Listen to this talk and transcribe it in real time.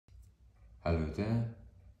Hello there,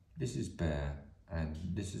 this is Bear, and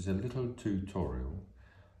this is a little tutorial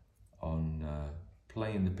on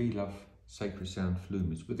playing the beloved Sacred Sound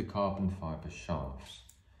Flumies with the carbon fibre shafts.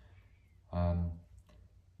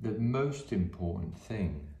 The most important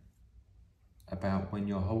thing about when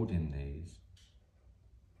you're holding these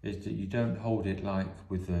is that you don't hold it like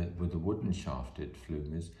with the wooden shafted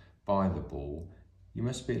Flumies by the ball. You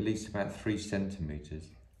must be at least about 3 centimetres.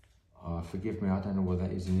 Forgive me, I don't know what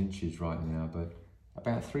that is in inches right now, but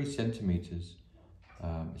about 3 centimetres.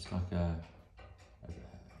 It's like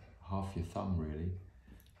half your thumb, really.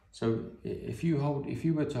 So if you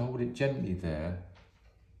were to hold it gently there,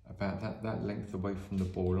 about that length away from the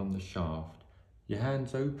ball on the shaft, your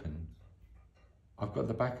hand's open. I've got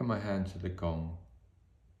the back of my hand to the gong,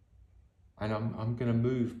 and I'm going to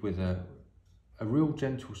move with a real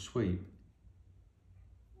gentle sweep.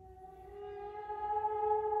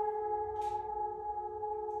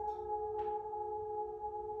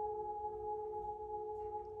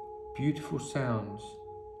 Beautiful sounds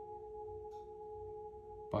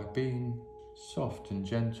by being soft and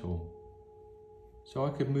gentle. So I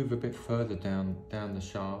could move a bit further down the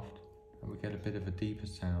shaft and we get a bit of a deeper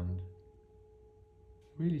sound.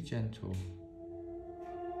 Really gentle.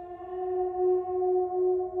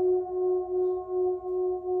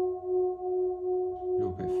 A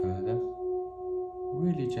little bit further.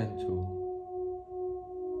 Really gentle.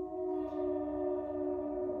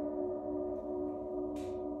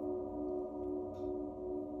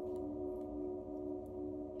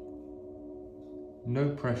 No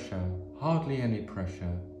pressure, hardly any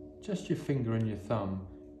pressure, just your finger and your thumb.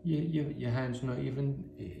 Your hand's not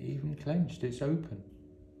even clenched, it's open.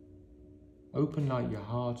 Open like your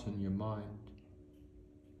heart and your mind.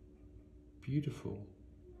 Beautiful.